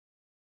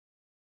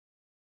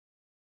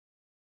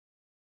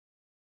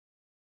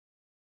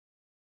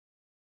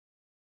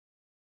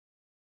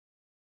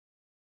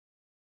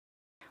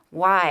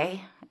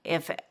Why,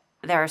 if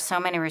there are so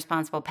many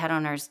responsible pet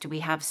owners, do we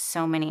have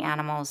so many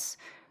animals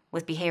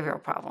with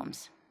behavioral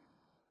problems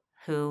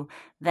who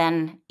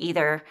then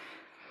either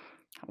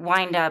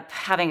wind up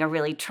having a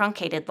really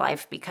truncated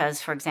life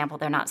because, for example,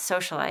 they're not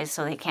socialized,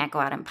 so they can't go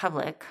out in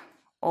public,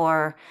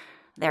 or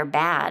they're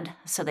bad,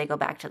 so they go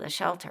back to the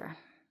shelter?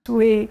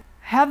 We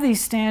have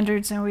these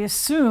standards and we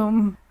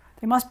assume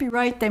they must be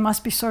right, they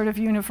must be sort of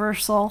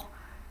universal,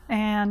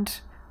 and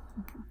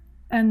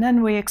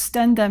then we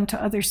extend them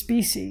to other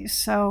species.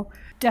 So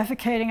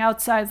defecating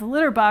outside the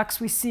litter box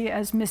we see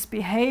as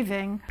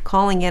misbehaving.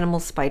 Calling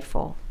animals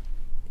spiteful,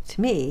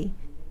 to me,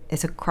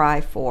 is a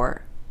cry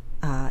for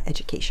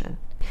education.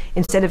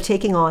 Instead of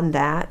taking on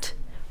that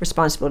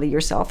responsibility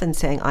yourself and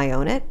saying, I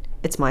own it,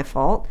 it's my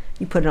fault,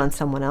 you put it on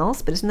someone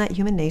else, but isn't that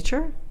human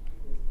nature?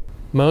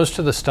 Most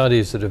of the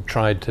studies that have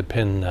tried to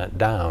pin that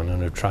down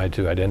and have tried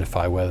to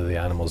identify whether the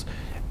animal's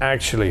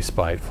actually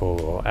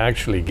spiteful or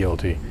actually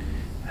guilty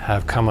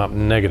have come up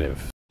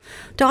negative.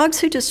 Dogs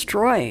who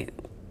destroy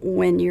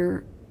when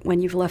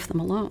you've left them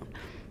alone,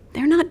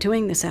 they're not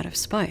doing this out of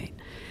spite.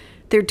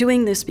 They're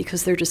doing this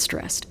because they're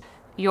distressed.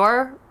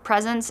 Your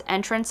presence,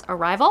 entrance,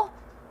 arrival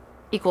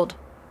equaled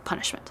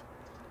punishment.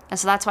 And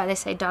so that's why they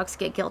say dogs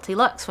get guilty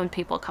looks when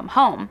people come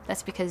home.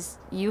 That's because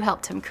you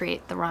helped him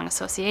create the wrong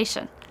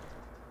association.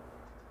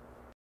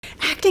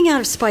 Acting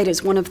out of spite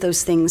is one of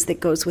those things that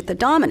goes with the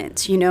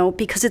dominance, you know,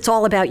 because it's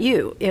all about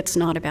you. It's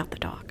not about the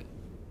dog.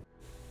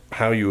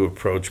 How you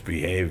approach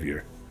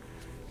behavior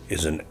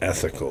is an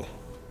ethical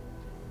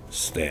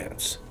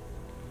stance.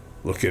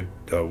 Look at,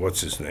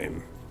 what's his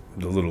name?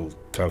 The little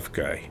tough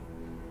guy.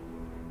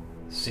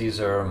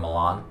 Cesar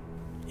Millan?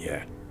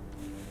 Yeah.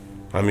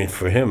 I mean,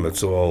 for him,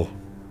 it's all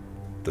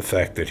the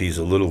fact that he's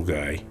a little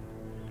guy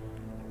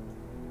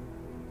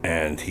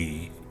and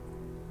he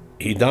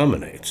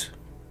dominates.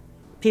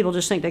 People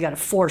just think they got to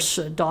force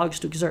dogs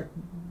to exert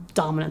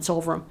dominance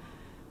over them.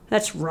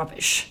 That's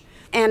rubbish.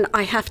 And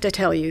I have to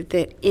tell you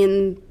that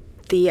in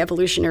the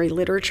evolutionary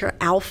literature,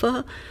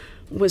 alpha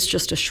was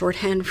just a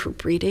shorthand for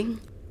breeding.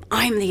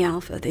 I'm the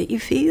alpha, that you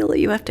feel that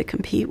you have to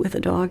compete with a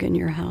dog in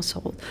your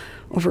household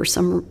over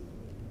some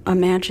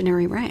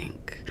imaginary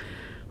rank.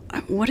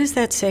 What does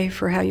that say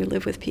for how you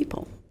live with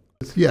people?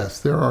 Yes,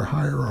 there are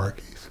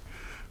hierarchies,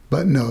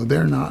 but no,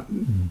 they're not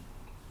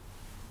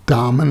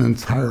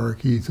dominance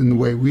hierarchies in the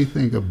way we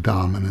think of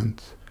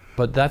dominance.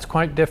 But that's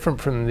quite different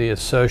from the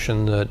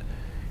assertion that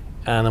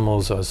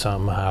animals are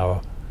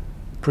somehow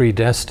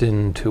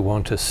predestined to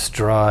want to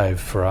strive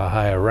for a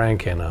higher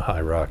rank in a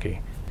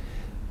hierarchy.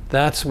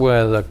 That's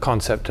where the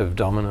concept of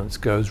dominance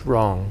goes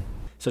wrong.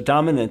 So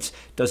dominance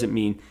doesn't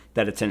mean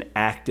that it's an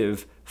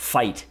active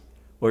fight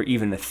or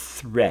even a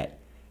threat.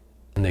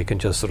 And they can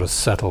just sort of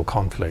settle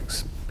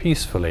conflicts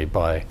peacefully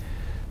by,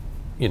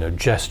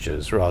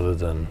 gestures rather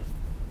than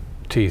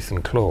teeth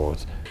and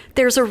claws.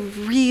 There's a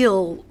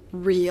real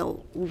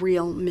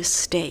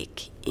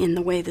mistake in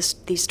the way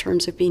these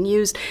terms have been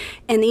used,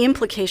 and the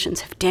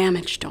implications have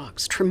damaged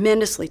dogs,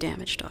 tremendously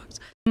damaged dogs.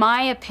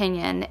 My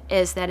opinion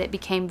is that it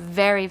became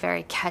very,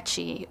 very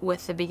catchy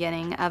with the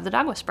beginning of the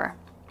Dog Whisperer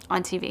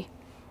on TV.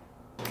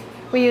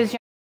 We use,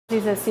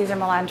 he's a Cesar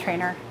Millan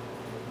trainer.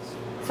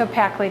 So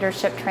pack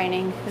leadership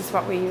training is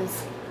what we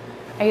use.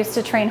 I used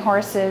to train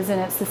horses,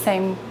 and it's the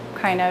same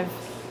kind of.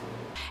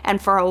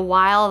 And for a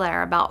while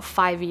there, about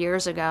 5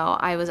 years ago,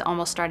 I was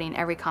almost starting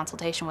every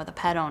consultation with a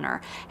pet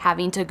owner,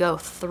 having to go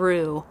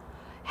through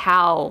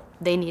how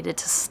they needed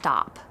to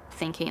stop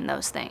thinking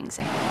those things.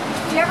 Do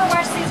you ever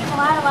watch Cesar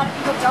Millan? A lot of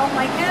people don't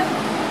like him,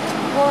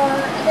 or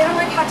they don't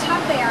like how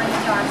tough they are in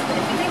the dogs. But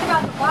if you think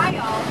about the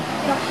wild,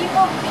 people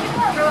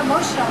are real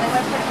emotional. They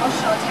want to put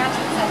emotional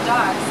attachments on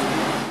dogs.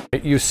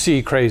 You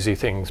see crazy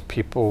things.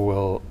 People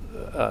will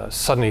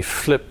suddenly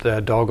flip their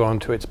dog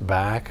onto its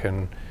back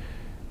and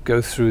go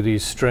through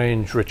these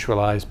strange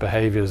ritualized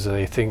behaviors that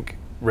they think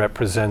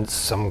represents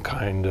some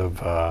kind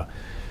of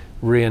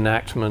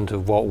reenactment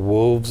of what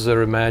wolves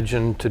are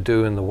imagined to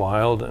do in the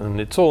wild, and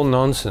it's all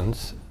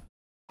nonsense.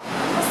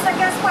 Well, so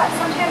guess what?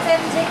 Sometimes I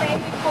have to take my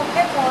 8-week-old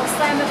pit bull and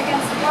slam it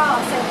against the wall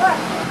and say, look,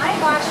 I'm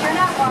boss, you're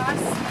not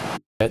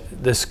boss.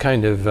 This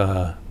kind of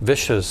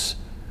vicious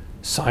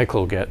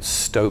cycle gets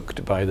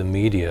stoked by the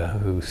media,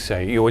 who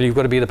say, well, you've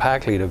got to be the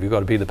pack leader, you've got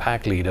to be the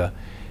pack leader.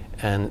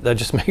 And that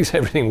just makes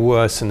everything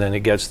worse, and then it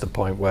gets to the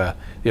point where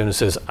the owner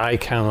says, I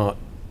cannot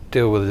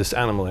deal with this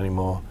animal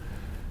anymore,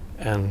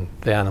 and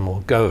the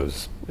animal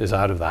is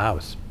out of the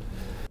house.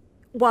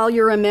 While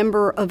you're a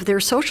member of their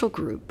social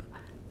group,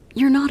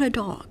 you're not a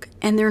dog,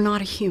 and they're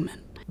not a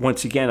human.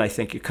 Once again, I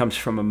think it comes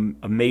from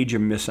a major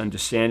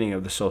misunderstanding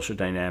of the social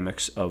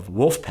dynamics of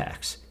wolf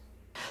packs.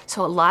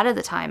 So a lot of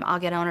the time, I'll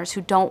get owners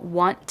who don't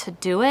want to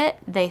do it.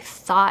 They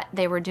thought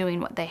they were doing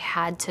what they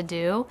had to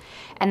do,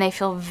 and they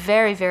feel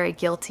very, very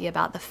guilty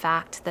about the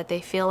fact that they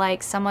feel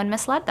like someone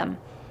misled them.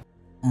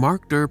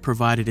 Mark Durr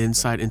provided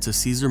insight into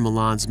Cesar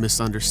Millan's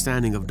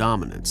misunderstanding of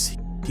dominance.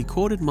 He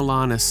quoted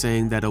Millan as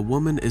saying that a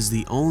woman is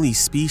the only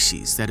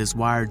species that is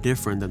wired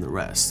different than the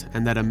rest,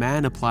 and that a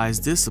man applies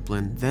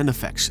discipline, then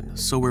affection,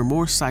 so we're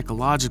more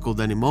psychological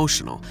than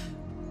emotional.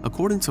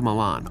 According to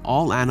Millan,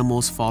 all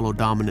animals follow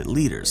dominant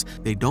leaders.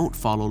 They don't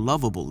follow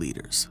lovable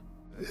leaders.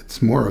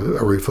 It's more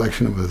a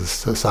reflection of a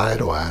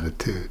societal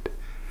attitude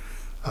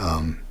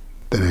than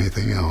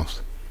anything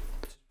else.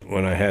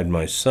 When I had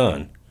my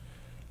son,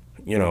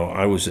 you know,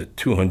 I was a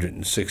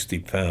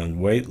 260-pound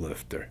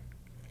weightlifter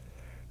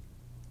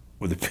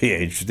with a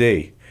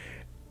PhD.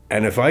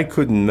 And if I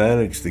couldn't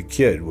manage the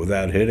kid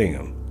without hitting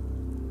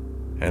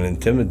him and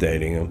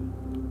intimidating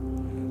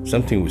him,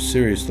 something was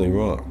seriously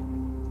wrong.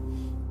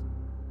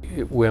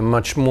 We're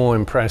much more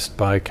impressed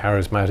by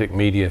charismatic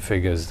media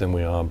figures than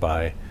we are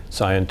by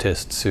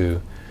scientists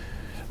who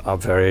are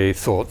very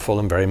thoughtful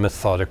and very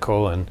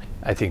methodical. And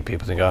I think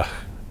people think, oh,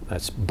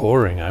 that's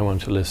boring. I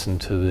want to listen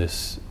to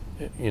this,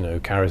 you know,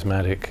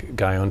 charismatic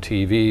guy on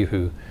TV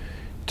who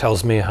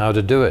tells me how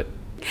to do it.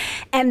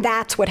 And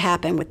that's what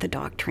happened with the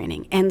dog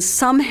training. And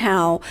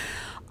somehow,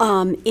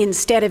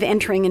 instead of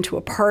entering into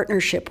a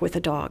partnership with a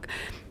dog,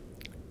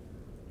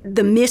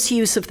 the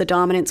misuse of the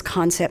dominance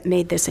concept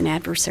made this an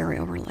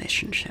adversarial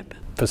relationship.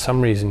 For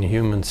some reason,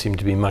 humans seem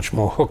to be much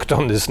more hooked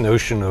on this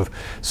notion of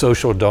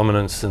social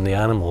dominance than the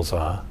animals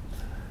are.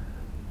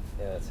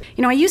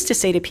 You know, I used to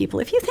say to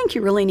people, if you think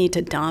you really need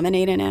to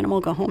dominate an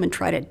animal, go home and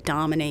try to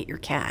dominate your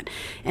cat.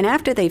 And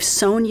after they've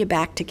sewn you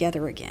back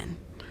together again,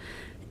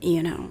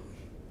 you know,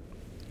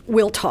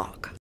 we'll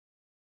talk.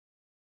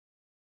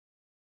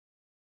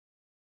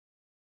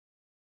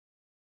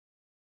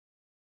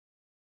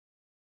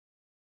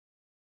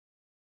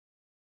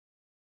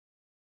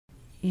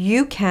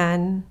 You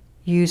can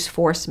use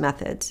force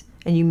methods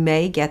and you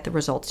may get the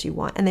results you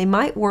want, and they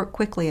might work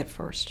quickly at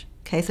first.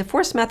 Okay, so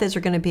force methods are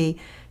going to be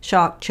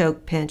shock,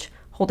 choke, pinch,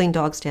 holding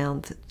dogs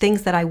down,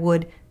 things that I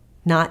would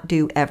not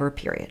do ever,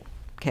 period.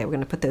 Okay, we're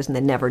going to put those in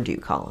the never do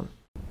column.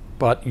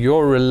 But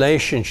your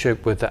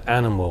relationship with the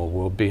animal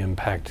will be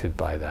impacted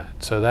by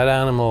that. So that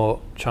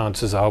animal,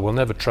 chances are, will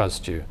never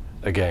trust you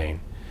again.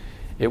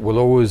 It will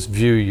always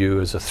view you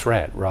as a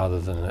threat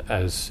rather than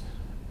as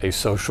a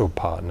social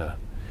partner.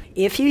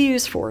 If you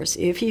use force,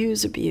 if you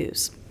use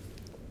abuse,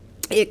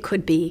 it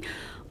could be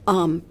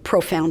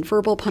profound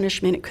verbal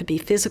punishment, it could be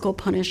physical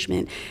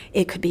punishment,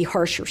 it could be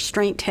harsh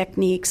restraint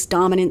techniques,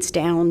 dominance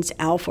downs,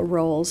 alpha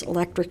rolls,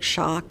 electric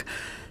shock,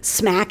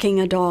 smacking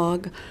a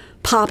dog,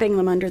 popping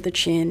them under the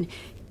chin.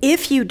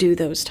 If you do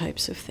those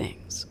types of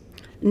things,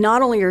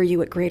 not only are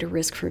you at greater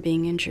risk for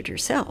being injured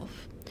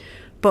yourself,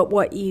 but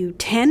what you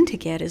tend to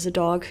get is a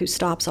dog who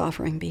stops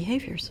offering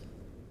behaviors.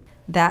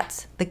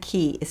 That's the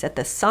key, is that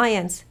the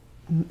science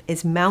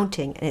is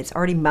mounting, and it's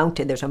already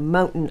mounted. There's a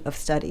mountain of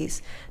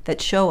studies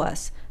that show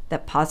us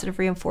that positive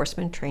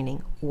reinforcement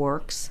training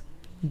works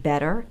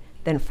better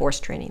than force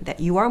training, that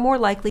you are more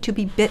likely to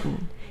be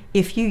bitten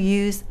if you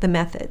use the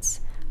methods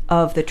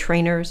of the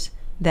trainers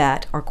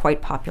that are quite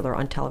popular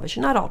on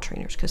television. Not all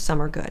trainers, because some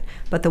are good,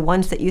 but the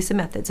ones that use the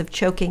methods of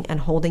choking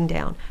and holding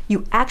down.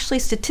 You actually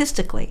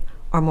statistically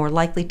are more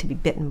likely to be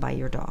bitten by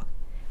your dog,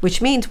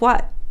 which means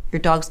what?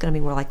 Your dog's going to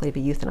be more likely to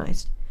be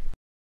euthanized.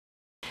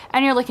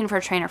 And you're looking for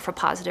a trainer for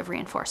positive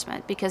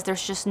reinforcement, because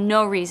there's just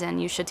no reason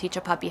you should teach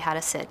a puppy how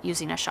to sit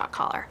using a shock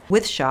collar.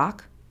 With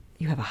shock,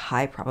 you have a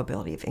high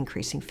probability of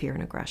increasing fear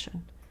and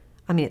aggression.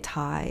 I mean, it's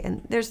high,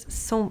 and there's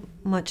so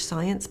much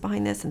science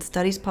behind this and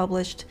studies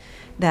published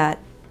that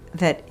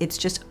it's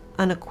just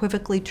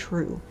unequivocally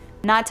true.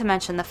 Not to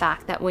mention the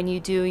fact that when you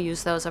do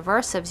use those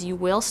aversives, you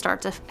will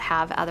start to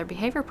have other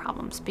behavior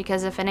problems,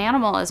 because if an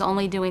animal is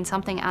only doing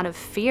something out of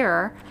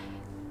fear,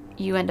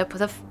 you end up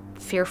with a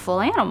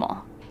fearful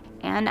animal.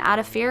 And out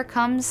of fear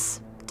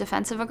comes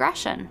defensive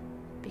aggression,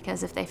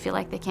 because if they feel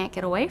like they can't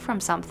get away from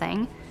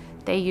something,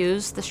 they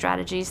use the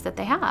strategies that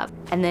they have.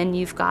 And then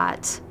you've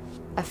got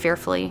a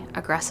fearfully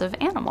aggressive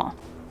animal.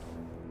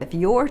 If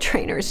your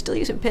trainer is still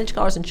using pinch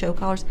collars and choke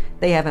collars,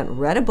 they haven't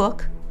read a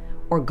book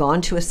or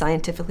gone to a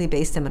scientifically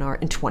based seminar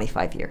in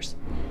 25 years.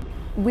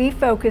 We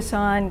focus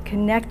on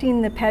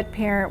connecting the pet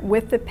parent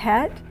with the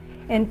pet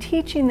and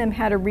teaching them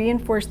how to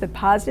reinforce the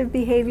positive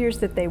behaviors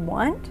that they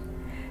want,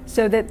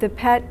 so that the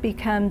pet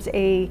becomes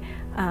a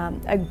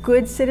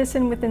good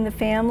citizen within the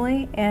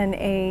family and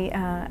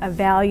a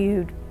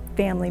valued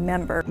family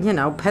member. You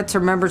know, pets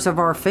are members of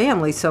our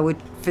family, so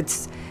if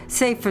it's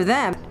safe for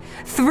them.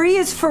 3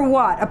 is for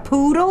what? A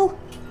poodle?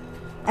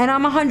 And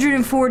I'm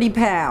 140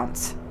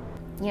 pounds.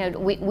 You know,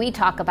 we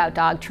talk about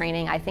dog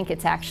training. I think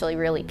it's actually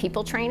really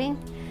people training.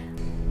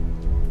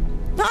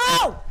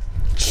 Oh!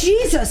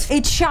 Jesus!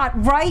 It shot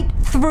right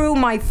through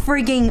my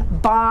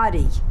frigging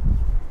body.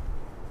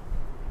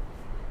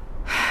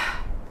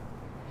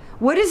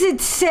 What does it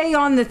say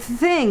on the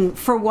thing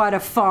for what a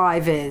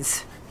 5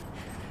 is?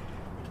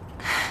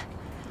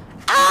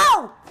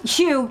 Ow!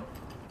 Hugh,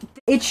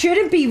 it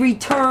shouldn't be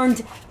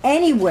returned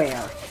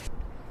anywhere.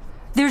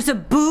 There's a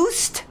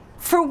boost?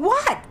 For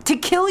what? To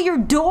kill your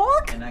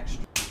dog? An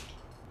extra.